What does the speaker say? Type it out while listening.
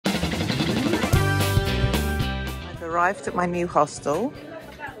arrived at my new hostel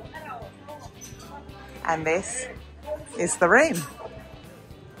and this is the room.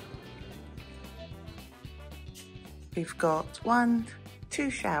 We've got 2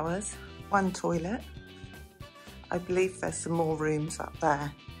 showers, 1 toilet. I believe there's some more rooms up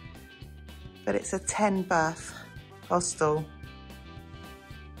there, but it's a 10-berth hostel.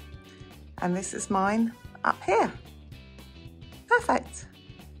 And this is mine up here. Perfect.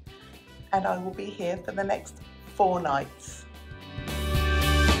 And I will be here for the next 4 nights.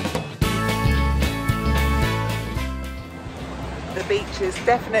 The beach has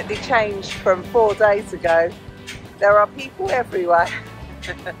definitely changed from 4 days ago. There are people everywhere.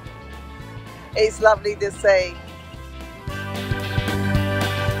 It's lovely to see.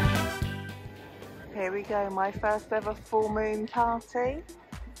 Here we go, my first ever full moon party.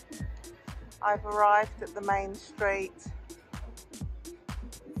 I've arrived at the main street.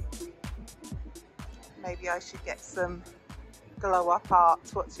 Maybe I should get some glow-up art.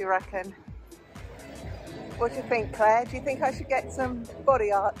 What do you reckon? What do you think, Claire? Do you think I should get some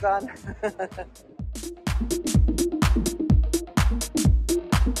body art done?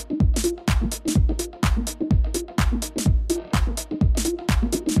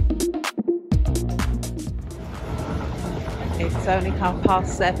 It's only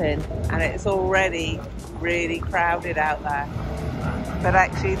 7:30 and it's already really crowded out there. But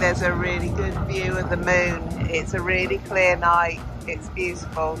actually there's a really good view of the moon. It's a really clear night. It's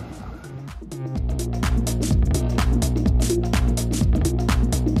beautiful.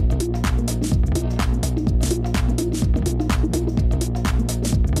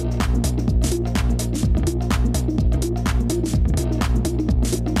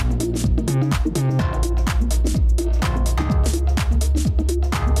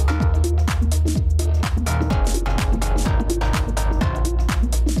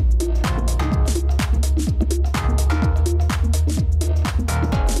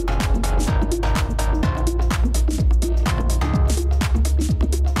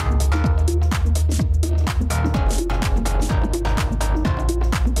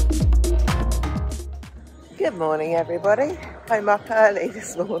 Good morning everybody. I'm up early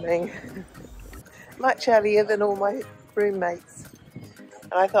this morning, much earlier than all my roommates,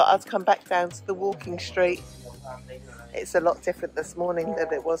 and I thought I'd come back down to the walking street. It's a lot different this morning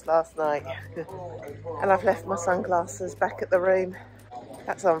than it was last night. And I've left my sunglasses back at the room.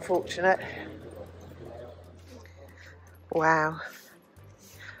 That's unfortunate. Wow,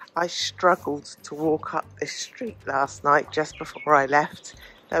 I struggled to walk up this street last night just before I left.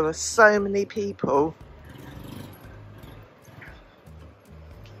 There were so many people.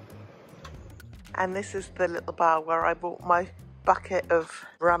 And this is the little bar where I bought my bucket of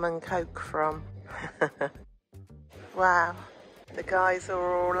rum and coke from. Wow, the guys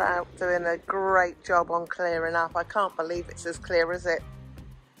are all out doing a great job on clearing up. I can't believe it's as clear as it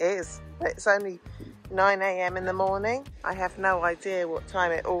is. It's only 9 AM in the morning. I have no idea what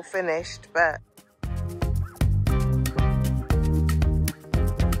time it all finished, but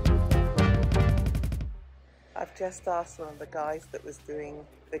I've just asked one of the guys that was doing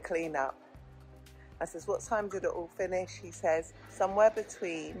the cleanup. I says, what time did it all finish? He says, somewhere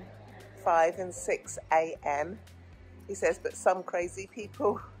between 5 and 6 AM. He says, but some crazy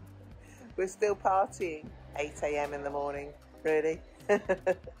people were still partying 8 AM in the morning. Really?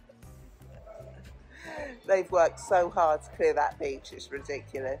 They've worked so hard to clear that beach, it's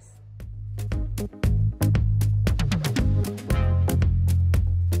ridiculous.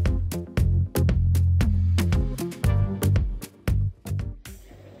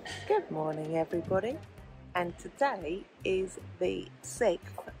 Good morning everybody, and today is the 6th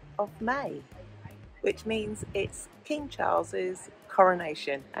of May, which means it's King Charles's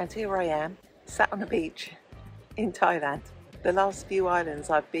coronation, and here I am sat on a beach in Thailand. The last few islands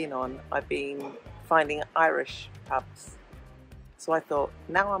I've been on, I've been finding Irish pubs, so I thought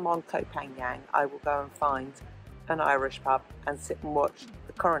now I'm on Koh Pangnan, I will go and find an Irish pub and sit and watch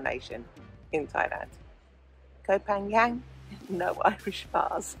the coronation in Thailand. Koh Pangnan, no Irish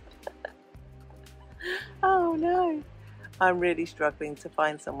bars. Oh no, I'm really struggling to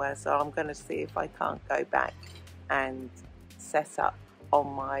find somewhere, so I'm going to see if I can't go back and set up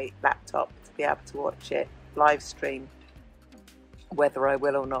on my laptop to be able to watch it live stream. Whether I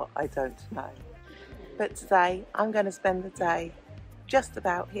will or not, I don't know. But today I'm going to spend the day just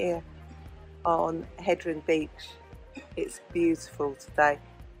about here on Haad Rin Beach. It's beautiful today,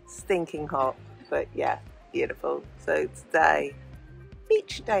 stinking hot, but yeah, beautiful. So today,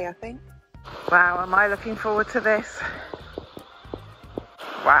 beach day I think. Wow, am I looking forward to this?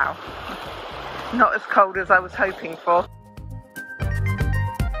 Wow, not as cold as I was hoping for.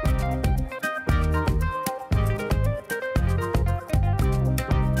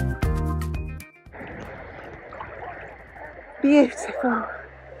 Beautiful.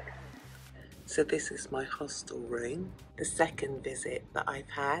 So this is my hostel room, the second visit that I've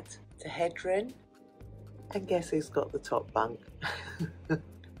had to Haad Rin. And guess who's got the top bunk?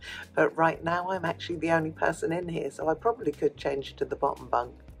 But right now I'm actually the only person in here, so I probably could change to the bottom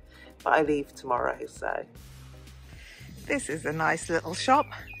bunk, but I leave tomorrow, so. This is a nice little shop.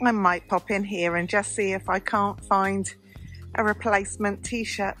 I might pop in here and just see if I can't find a replacement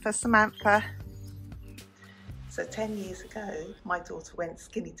t-shirt for Samantha. So 10 years ago, my daughter went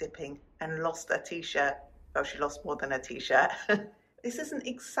skinny dipping and lost a t-shirt. Well, she lost more than a t-shirt. This isn't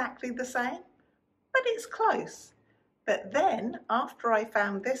exactly the same, but it's close. But then after I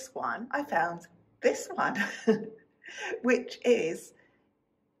found this one, I found this one, which is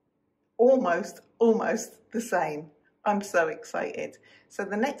almost the same. I'm so excited. So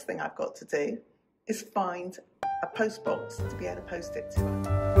the next thing I've got to do is find a post box to be able to post it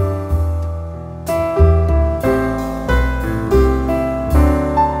to.